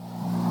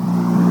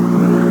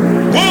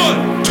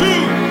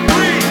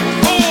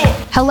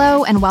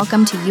and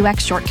welcome to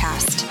UX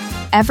Shortcast.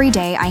 Every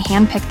day, I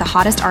handpick the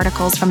hottest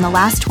articles from the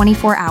last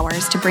 24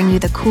 hours to bring you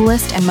the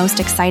coolest and most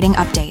exciting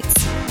updates.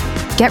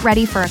 Get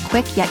ready for a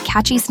quick yet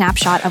catchy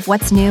snapshot of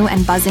what's new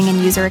and buzzing in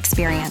user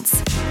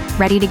experience.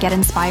 Ready to get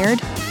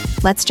inspired?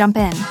 Let's jump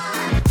in.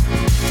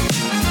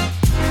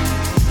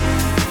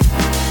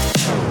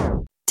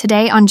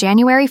 Today, on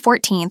January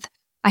 14th,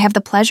 I have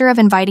the pleasure of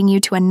inviting you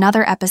to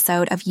another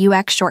episode of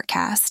UX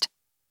Shortcast.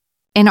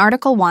 In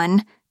Article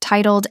 1,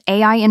 titled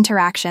AI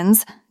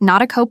Interactions,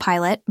 Not a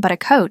Co-Pilot, but a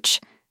Coach,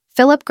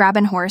 Philip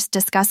Grabenhorst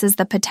discusses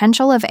the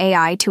potential of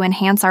AI to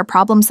enhance our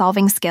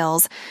problem-solving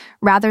skills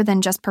rather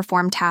than just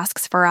perform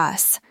tasks for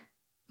us.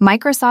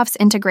 Microsoft's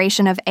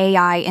integration of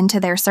AI into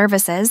their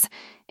services,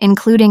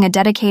 including a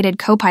dedicated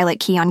Copilot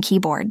key on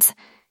keyboards,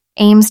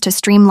 aims to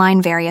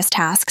streamline various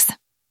tasks.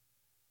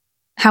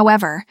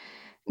 However,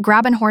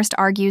 Grabenhorst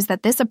argues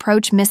that this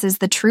approach misses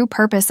the true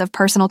purpose of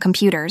personal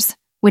computers,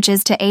 which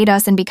is to aid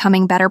us in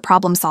becoming better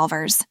problem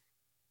solvers.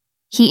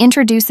 He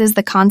introduces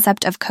the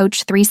concept of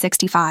Coach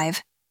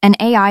 365, an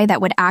AI that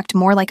would act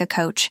more like a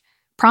coach,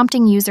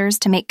 prompting users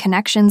to make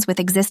connections with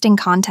existing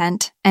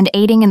content and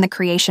aiding in the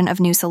creation of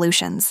new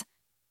solutions.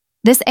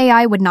 This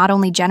AI would not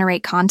only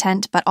generate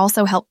content, but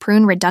also help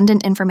prune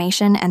redundant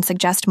information and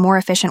suggest more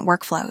efficient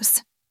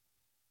workflows.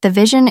 The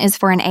vision is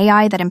for an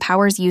AI that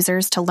empowers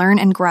users to learn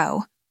and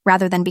grow,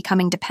 rather than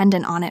becoming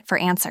dependent on it for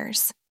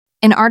answers.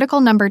 In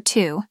Article Number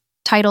 2,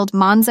 titled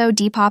Monzo,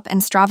 Depop,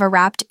 and Strava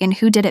Wrapped in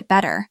Who Did It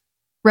Better,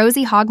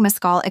 Rosie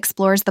Hogmascal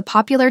explores the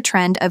popular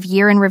trend of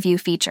year-in-review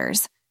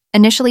features,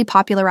 initially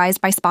popularized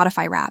by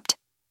Spotify Wrapped.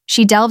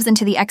 She delves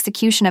into the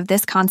execution of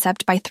this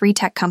concept by three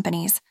tech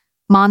companies,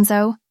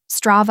 Monzo,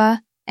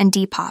 Strava, and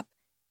Depop,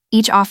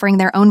 each offering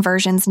their own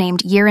versions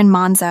named Year in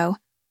Monzo,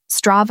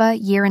 Strava,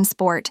 Year in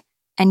Sport,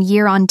 and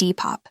Year on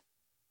Depop.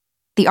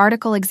 The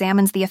article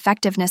examines the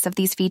effectiveness of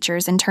these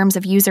features in terms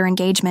of user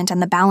engagement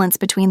and the balance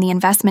between the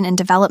investment in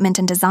development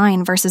and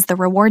design versus the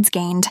rewards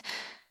gained.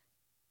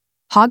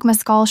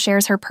 Hogmascal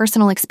shares her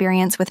personal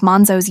experience with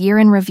Monzo's Year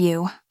in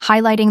Review,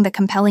 highlighting the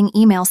compelling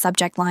email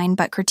subject line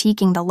but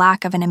critiquing the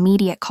lack of an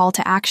immediate call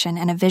to action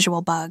and a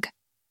visual bug.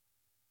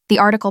 The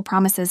article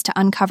promises to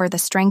uncover the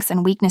strengths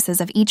and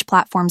weaknesses of each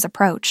platform's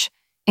approach,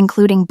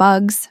 including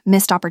bugs,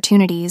 missed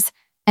opportunities,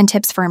 and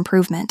tips for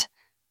improvement,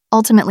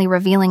 ultimately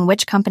revealing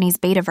which company's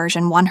beta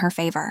version won her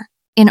favor.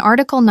 In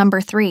Article Number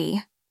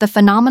 3, The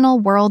Phenomenal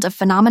World of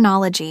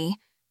Phenomenology,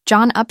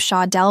 John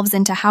Upshaw delves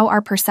into how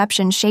our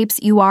perception shapes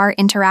our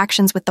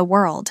interactions with the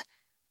world,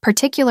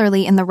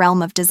 particularly in the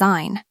realm of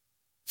design.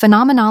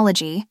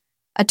 Phenomenology,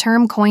 a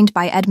term coined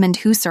by Edmund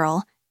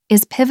Husserl,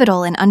 is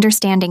pivotal in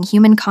understanding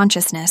human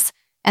consciousness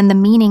and the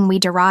meaning we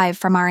derive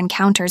from our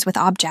encounters with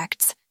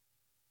objects.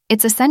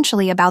 It's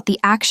essentially about the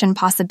action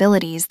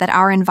possibilities that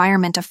our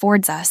environment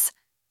affords us.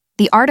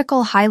 The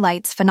article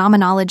highlights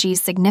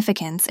phenomenology's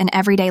significance in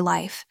everyday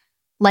life,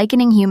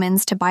 likening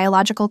humans to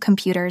biological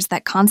computers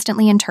that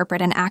constantly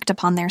interpret and act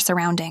upon their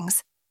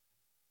surroundings.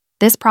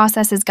 This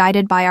process is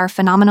guided by our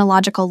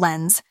phenomenological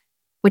lens,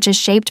 which is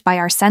shaped by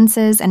our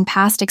senses and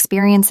past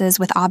experiences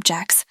with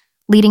objects,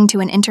 leading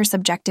to an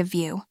intersubjective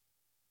view.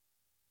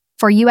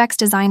 For UX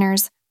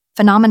designers,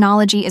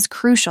 phenomenology is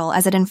crucial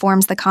as it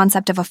informs the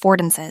concept of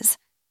affordances,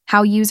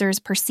 how users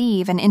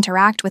perceive and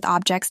interact with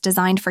objects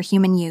designed for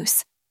human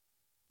use.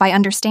 By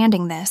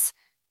understanding this,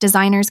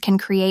 designers can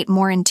create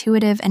more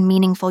intuitive and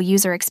meaningful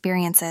user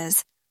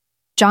experiences.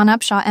 John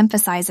Upshaw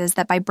emphasizes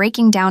that by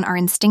breaking down our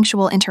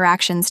instinctual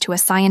interactions to a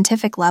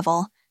scientific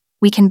level,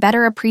 we can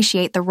better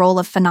appreciate the role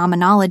of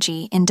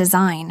phenomenology in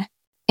design.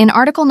 In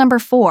Article Number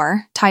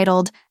 4,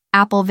 titled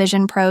Apple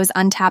Vision Pro's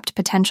Untapped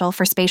Potential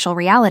for Spatial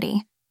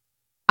Reality,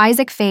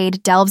 Isaac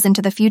Fade delves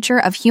into the future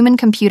of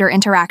human-computer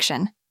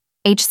interaction,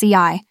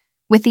 HCI,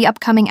 with the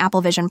upcoming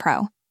Apple Vision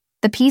Pro.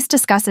 The piece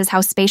discusses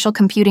how spatial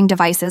computing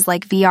devices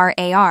like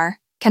VR/AR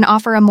can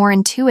offer a more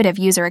intuitive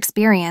user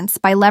experience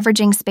by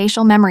leveraging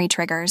spatial memory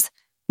triggers,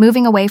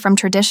 moving away from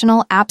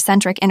traditional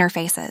app-centric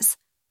interfaces.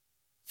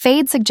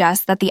 Fade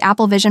suggests that the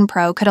Apple Vision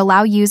Pro could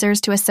allow users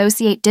to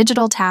associate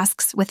digital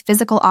tasks with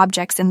physical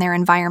objects in their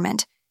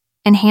environment,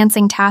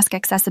 enhancing task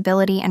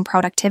accessibility and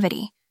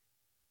productivity.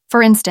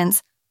 For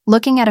instance,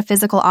 looking at a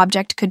physical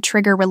object could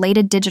trigger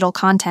related digital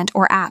content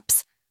or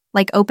apps,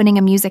 like opening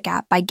a music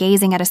app by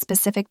gazing at a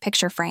specific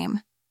picture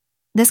frame.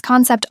 This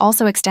concept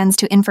also extends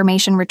to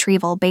information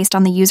retrieval based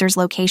on the user's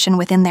location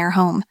within their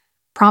home,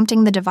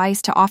 prompting the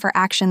device to offer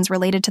actions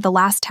related to the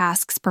last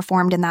tasks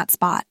performed in that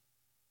spot.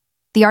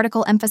 The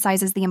article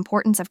emphasizes the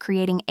importance of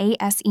creating a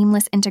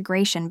seamless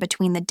integration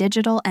between the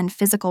digital and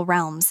physical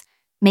realms,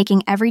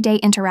 making everyday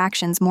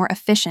interactions more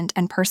efficient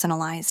and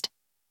personalized.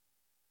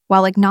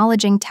 While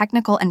acknowledging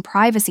technical and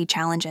privacy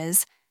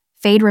challenges,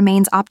 Fade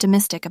remains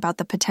optimistic about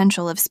the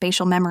potential of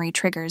spatial memory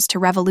triggers to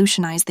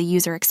revolutionize the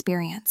user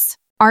experience.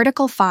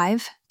 Article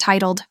 5,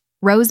 titled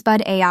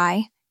Rosebud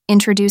AI,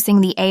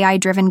 Introducing the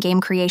AI-Driven Game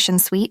Creation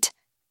Suite,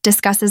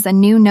 discusses a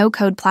new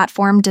no-code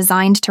platform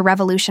designed to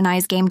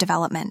revolutionize game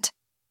development.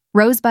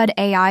 Rosebud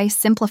AI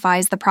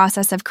simplifies the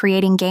process of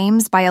creating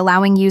games by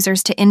allowing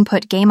users to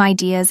input game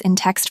ideas in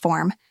text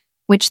form,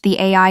 which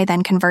the AI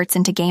then converts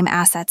into game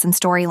assets and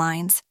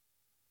storylines.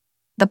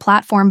 The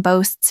platform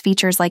boasts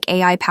features like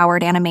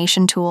AI-powered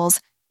animation tools,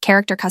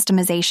 character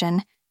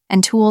customization,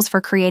 and tools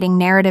for creating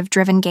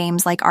narrative-driven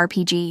games like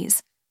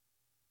RPGs.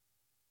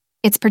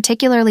 It's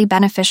particularly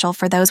beneficial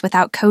for those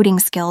without coding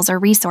skills or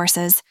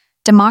resources,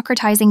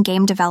 democratizing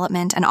game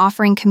development and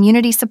offering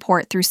community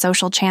support through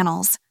social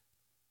channels.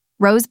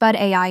 Rosebud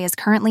AI is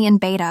currently in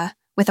beta,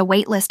 with a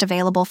waitlist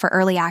available for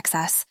early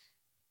access.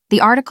 The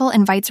article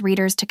invites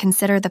readers to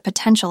consider the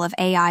potential of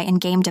AI in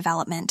game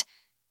development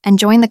and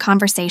join the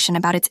conversation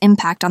about its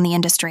impact on the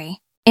industry.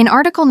 In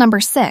article number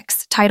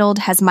 6, titled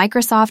 "Has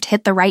Microsoft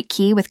Hit the Right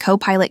Key with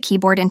Copilot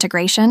Keyboard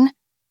Integration?",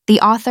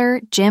 the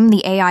author, Jim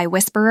the AI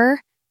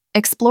Whisperer,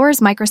 explores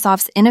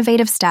Microsoft's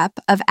innovative step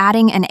of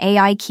adding an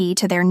AI key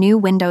to their new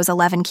Windows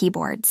 11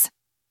 keyboards.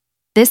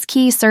 This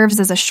key serves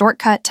as a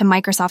shortcut to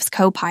Microsoft's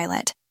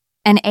Copilot,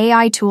 an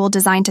AI tool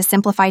designed to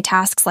simplify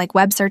tasks like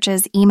web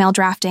searches, email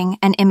drafting,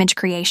 and image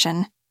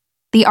creation.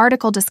 The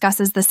article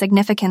discusses the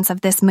significance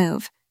of this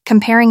move,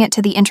 comparing it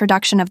to the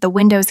introduction of the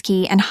Windows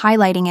key and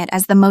highlighting it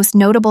as the most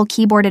notable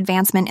keyboard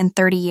advancement in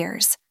 30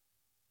 years.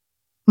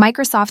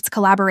 Microsoft's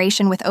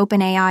collaboration with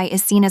OpenAI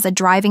is seen as a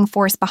driving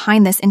force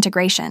behind this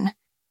integration.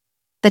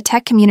 The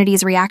tech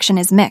community's reaction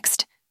is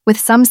mixed, with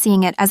some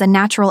seeing it as a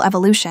natural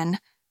evolution,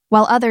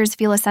 while others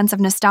feel a sense of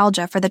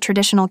nostalgia for the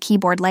traditional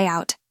keyboard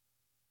layout.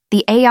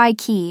 The AI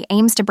key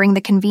aims to bring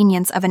the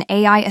convenience of an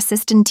AI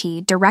assistant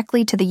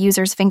directly to the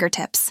user's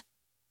fingertips.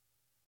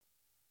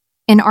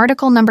 In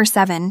article number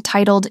 7,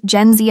 titled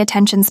 "Gen Z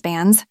Attention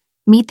Spans,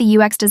 Meet the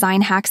UX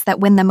Design Hacks That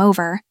Win Them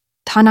Over,"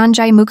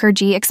 Dhananjay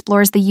Mukherjee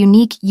explores the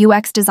unique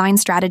UX design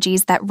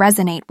strategies that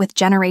resonate with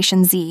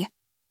Generation Z.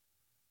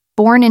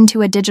 Born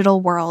into a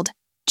digital world,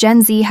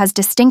 Gen Z has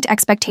distinct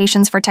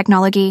expectations for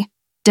technology,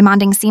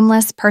 demanding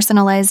seamless,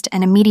 personalized,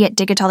 and immediate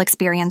digital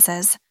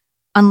experiences.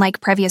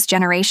 Unlike previous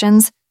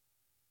generations,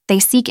 they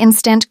seek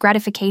instant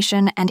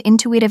gratification and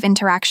intuitive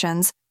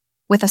interactions,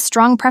 with a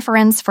strong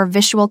preference for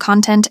visual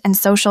content and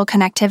social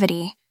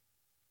connectivity.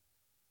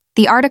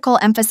 The article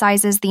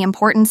emphasizes the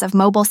importance of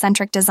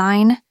mobile-centric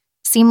design,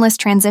 seamless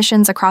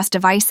transitions across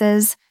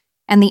devices,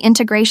 and the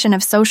integration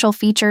of social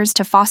features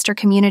to foster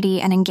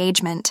community and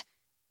engagement.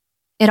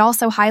 It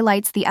also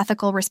highlights the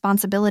ethical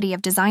responsibility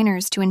of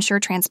designers to ensure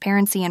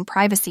transparency and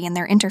privacy in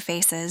their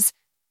interfaces,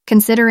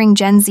 considering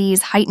Gen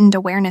Z's heightened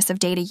awareness of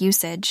data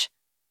usage.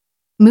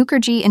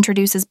 Mukherjee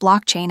introduces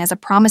blockchain as a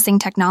promising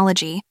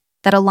technology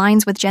that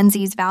aligns with Gen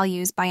Z's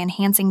values by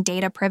enhancing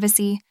data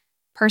privacy,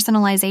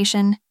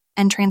 personalization,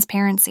 and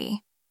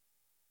transparency.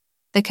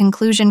 The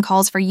conclusion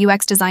calls for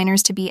UX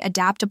designers to be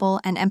adaptable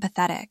and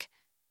empathetic,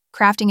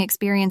 crafting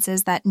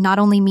experiences that not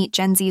only meet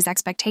Gen Z's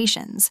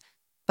expectations,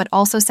 but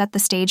also set the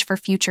stage for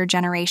future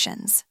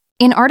generations.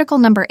 In article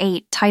number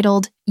 8,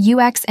 titled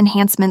 "UX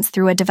Enhancements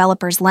Through a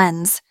Developer's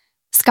Lens,"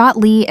 Scott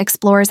Lee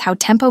explores how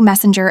Tempo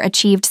Messenger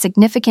achieved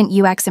significant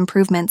UX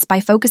improvements by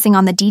focusing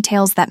on the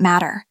details that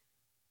matter.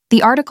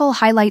 The article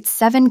highlights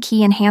 7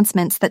 key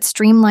enhancements that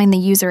streamline the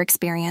user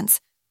experience,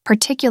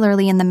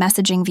 particularly in the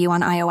messaging view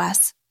on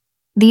iOS.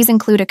 These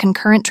include a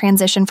concurrent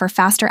transition for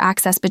faster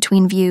access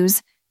between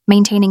views,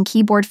 maintaining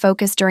keyboard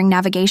focus during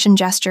navigation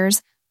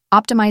gestures,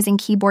 optimizing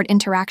keyboard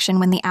interaction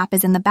when the app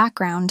is in the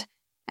background,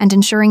 and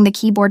ensuring the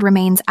keyboard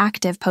remains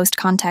active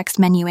post-context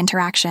menu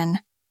interaction.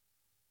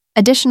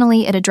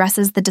 Additionally, it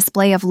addresses the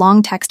display of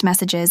long text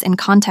messages in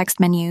context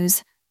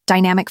menus,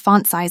 dynamic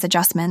font size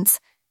adjustments,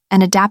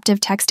 and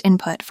adaptive text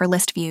input for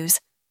list views.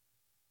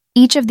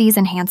 Each of these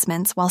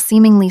enhancements, while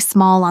seemingly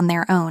small on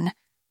their own,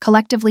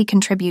 collectively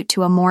contribute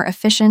to a more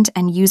efficient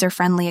and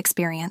user-friendly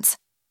experience.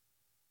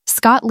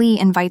 Scott Lee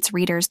invites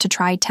readers to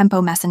try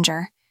Tempo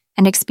Messenger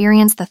and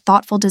experience the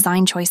thoughtful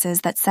design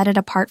choices that set it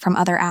apart from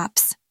other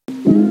apps.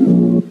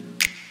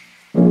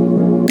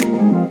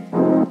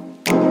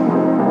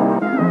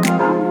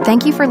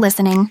 Thank you for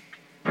listening,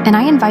 and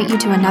I invite you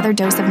to another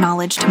dose of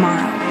knowledge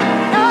tomorrow.